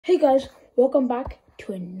Hey guys, welcome back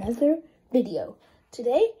to another video.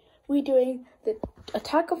 Today we're doing the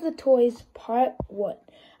Attack of the Toys Part 1.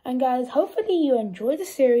 And guys, hopefully you enjoy the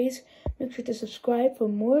series. Make sure to subscribe for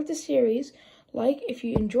more of the series. Like if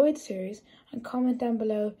you enjoyed the series. And comment down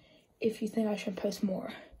below if you think I should post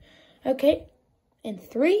more. Okay, in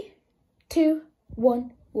 3, 2,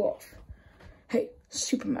 1, we're off. Hey,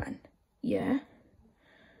 Superman. Yeah?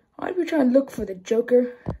 I'd be trying to look for the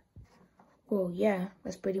Joker. Well, yeah,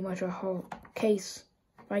 that's pretty much our whole case,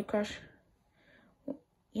 right, Crush? Well,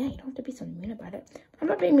 yeah, you don't have to be so mean about it. I'm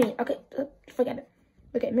not being mean. Okay, forget it.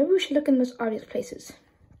 Okay, maybe we should look in those obvious places.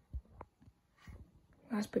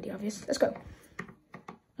 That's pretty obvious. Let's go.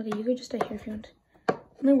 Okay, you could just stay here if you want.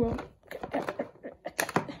 No, well.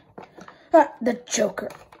 Ah, the Joker.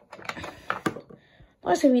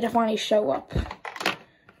 Nice of you to finally show up.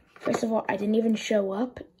 First of all, I didn't even show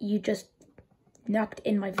up. You just knocked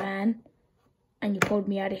in my van. And you pulled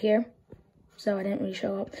me out of here, so I didn't really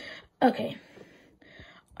show up. Okay.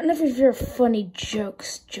 Enough of your funny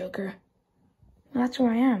jokes, Joker. Well, that's where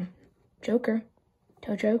I am. Joker.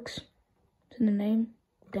 Tell jokes. It's in the name,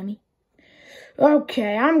 dummy.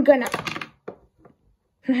 Okay, I'm gonna...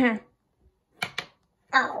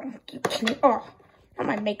 Oh, keep kidding. Oh, not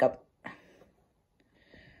my makeup.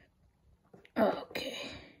 Okay.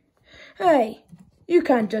 Hey, you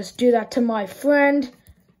can't just do that to my friend.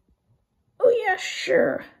 Oh, yeah,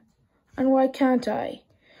 sure. And why can't I?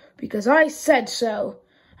 Because I said so.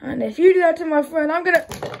 And if you do that to my friend, I'm gonna...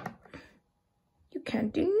 You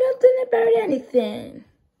can't do nothing about anything.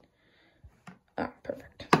 Ah,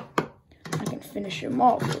 perfect. I can finish him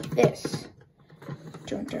off with this.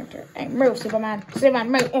 Hey, move, Superman.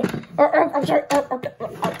 Superman, move. I'm sorry.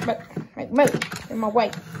 Move. In my way.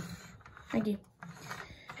 Thank you.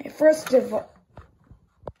 Hey, first of all...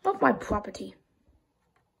 Not my property.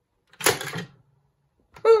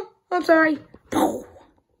 I'm sorry. Oh,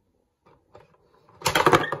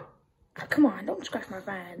 come on, don't scratch my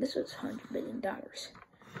van. This was $100 million.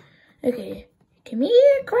 Okay, come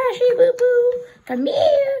here, Crashy Boo Boo. Come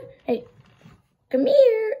here. Hey, come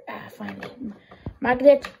here. Ah, finally.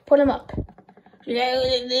 Magnet, pull him up.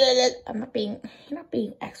 You're not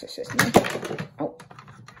being exorcist. Man. Oh,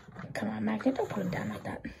 come on, Magnet, don't put him down like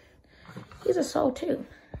that. He's a soul too.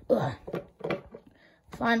 Ugh.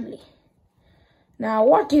 Finally. Now,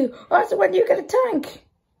 when do you get a tank?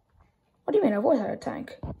 What do you mean? I've always had a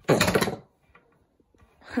tank.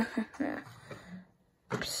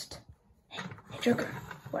 Psst. Hey, Joker.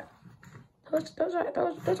 What? Those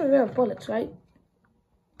are real bullets, right?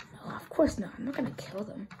 No, of course not. I'm not gonna kill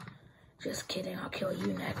them. Just kidding. I'll kill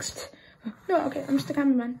you next. No, okay. I'm just the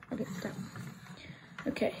cameraman. Okay, stop.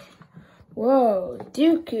 Okay. Whoa,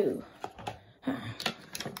 Dooku.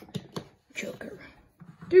 Joker.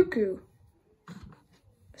 Dooku.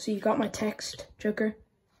 So you got my text, Joker?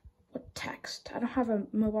 What text? I don't have a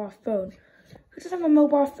mobile phone. Who doesn't have a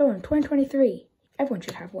mobile phone? 2023. Everyone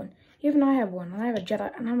should have one. Even I have one. And I have a Jedi.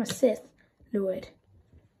 And I'm a Sith Lord.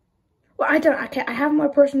 Well, I have more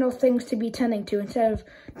personal things to be tending to instead of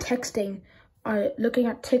texting or looking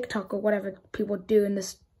at TikTok or whatever people do in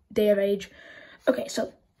this day of age. Okay,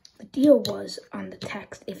 so the deal was on the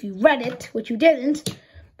text. If you read it, which you didn't,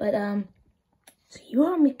 but so you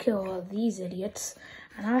help me kill all these idiots.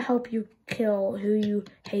 And I help you kill who you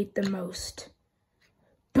hate the most.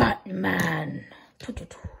 Batman.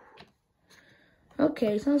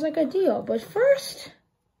 Okay, sounds like a deal. But first,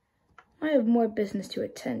 I have more business to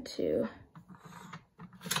attend to.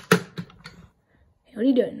 Hey, what are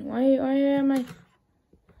you doing? Why am I...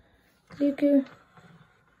 Dooku?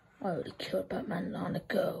 I already killed Batman long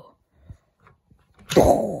ago.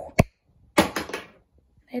 Oh! I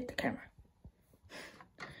hit the camera.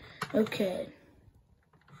 Okay.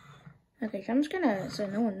 Okay, so I'm just gonna, so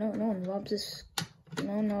no one robs this,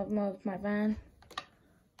 no one robs my van.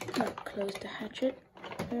 I'll close the hatchet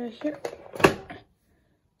here,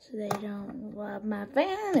 so they don't rob my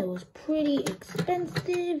van. It was pretty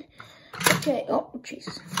expensive. Okay, oh,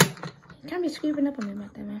 jeez. You can't be scooping up on me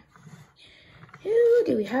like that, man. Who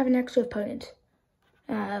do we have next to opponent?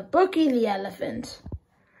 Bucky the Elephant.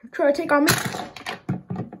 Try to take on me.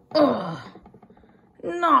 Oh,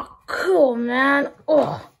 not cool, man.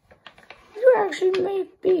 Oh. You actually made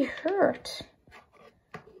me hurt.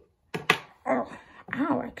 Oh,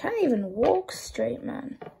 ow, I can't even walk straight,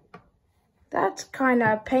 man. That's kind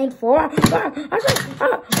of painful.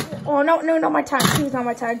 Oh, no, not my tag. Please, not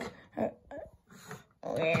my tag.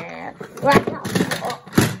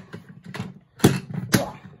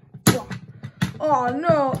 Oh,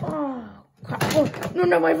 no. Oh, crap. Oh, no,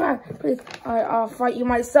 not my van. Please, I'll fight you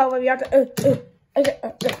myself if you have to.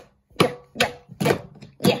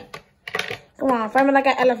 Yeah. Come on, find me like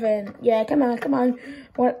an elephant. Yeah, come on, come on.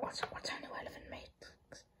 What's our new elephant mate?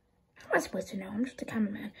 How am I supposed to know? I'm just a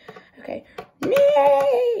cameraman. Okay.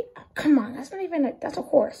 Nay! Oh, come on, that's not even that's a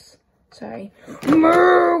horse. Sorry.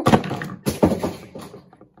 Moo!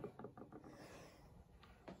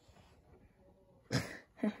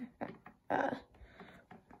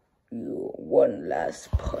 You one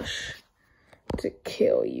last push to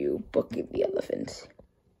kill you, Bucky the elephant.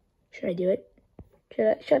 Should I do it? Should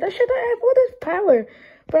I have all this power?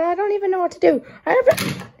 But I don't even know what to do.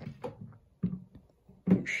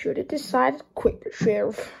 You should have decided quick,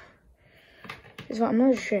 Sheriff. I'm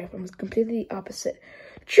not a sheriff. I'm completely the opposite.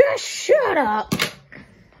 Just shut up.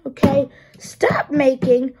 Okay? Stop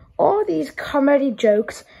making all these comedy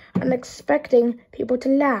jokes and expecting people to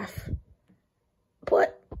laugh.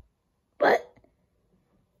 But I'm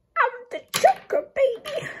the Joker,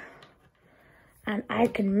 baby. And I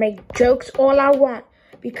can make jokes all I want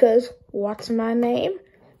because what's my name?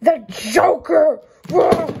 The Joker!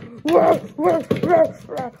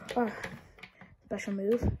 Special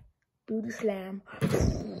move. Booty slam.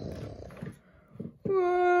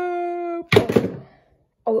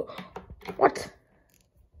 Oh, what?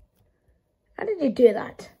 How did you do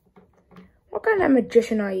that? What kind of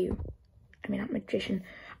magician are you? I mean, not magician.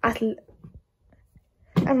 Athlete.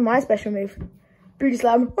 I have my special move. Booty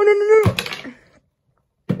slam. Oh,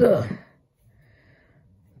 no. Ugh.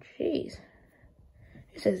 Jeez.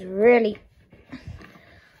 This is really...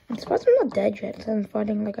 I'm surprised I'm not dead yet. I'm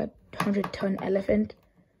fighting like a 100-ton elephant.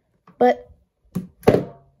 But...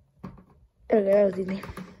 There we go, that was easy.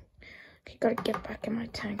 Okay, gotta get back in my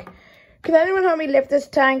tank. Can anyone help me lift this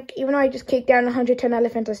tank? Even though I just kicked down a 100-ton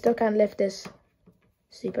elephant, I still can't lift this.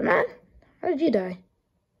 Superman? How did you die?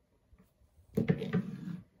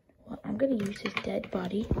 Well, I'm gonna use his dead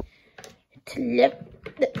body to lift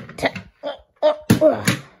the tank.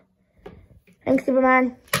 Thanks,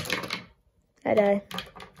 Superman. I die.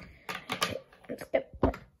 Okay, let's get...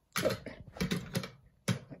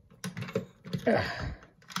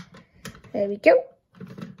 There we go.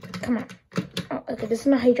 Come on. Oh, okay, this is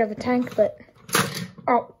not how you drive a tank, but...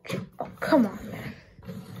 Oh, come on, man.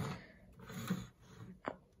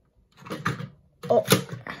 Oh.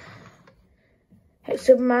 Hey,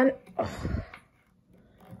 Superman.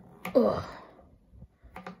 Oh.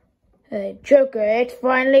 Hey, Joker, it's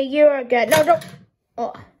finally you again. No, don't.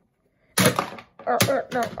 Oh.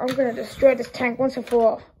 No, I'm gonna destroy this tank once and for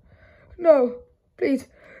all. No, please.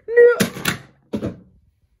 No.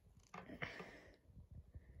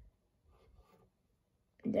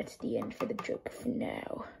 That's the end for the Joker for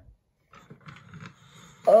now.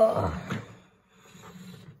 Oh.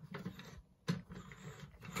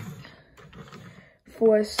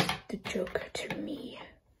 Force the Joker to me.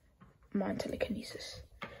 Mind telekinesis.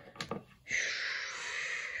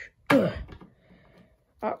 Ugh.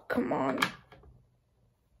 Oh, come on.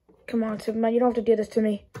 Come on, Superman, you don't have to do this to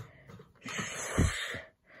me.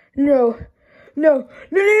 No. No.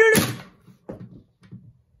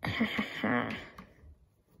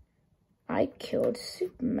 I killed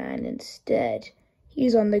Superman instead.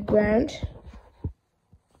 He's on the ground.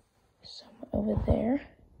 Somewhere over there.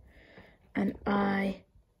 And I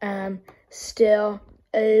am still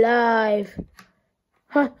alive.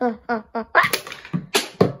 Ha ha ha ha.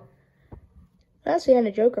 That's the end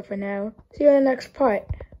of Joker for now. See you in the next part.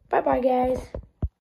 Bye bye, guys.